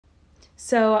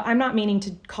So I'm not meaning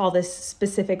to call this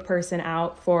specific person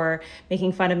out for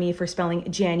making fun of me for spelling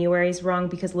January's wrong,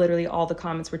 because literally all the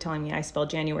comments were telling me I spelled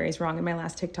January's wrong in my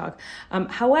last TikTok.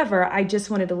 However, I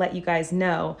just wanted to let you guys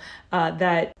know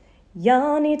that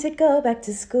y'all need to go back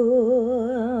to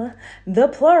school. The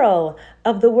plural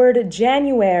of the word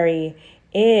January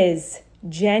is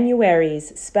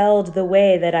Januaries, spelled the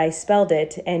way that I spelled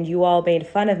it, and you all made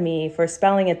fun of me for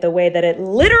spelling it the way that it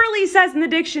literally says in the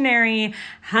dictionary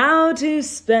how to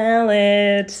spell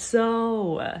it.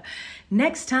 So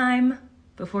next time,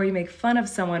 before you make fun of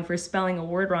someone for spelling a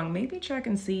word wrong, maybe check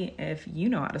and see if you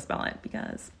know how to spell it,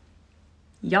 because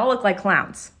y'all look like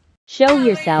clowns. Show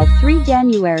yourself 3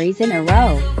 Januaries in a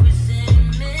row.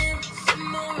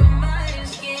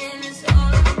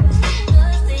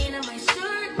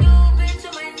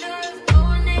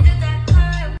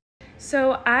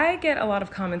 So I get a lot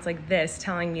of comments like this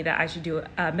telling me that I should do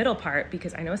a middle part,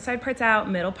 because I know side part's out,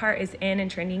 middle part is in and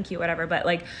trendy and cute, whatever. But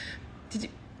like, did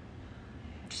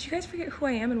you guys forget who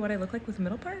I am and what I look like with the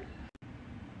middle part?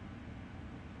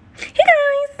 Hey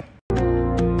guys!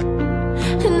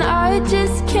 And I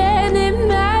just can't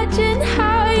imagine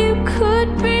how you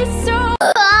could be so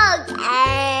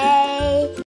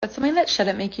okay. That's something that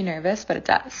shouldn't make you nervous, but it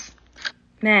does.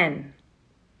 Men,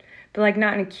 but like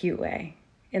not in a cute way.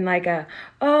 In like a,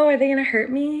 oh, are they gonna hurt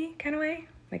me kind of way?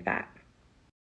 Like that.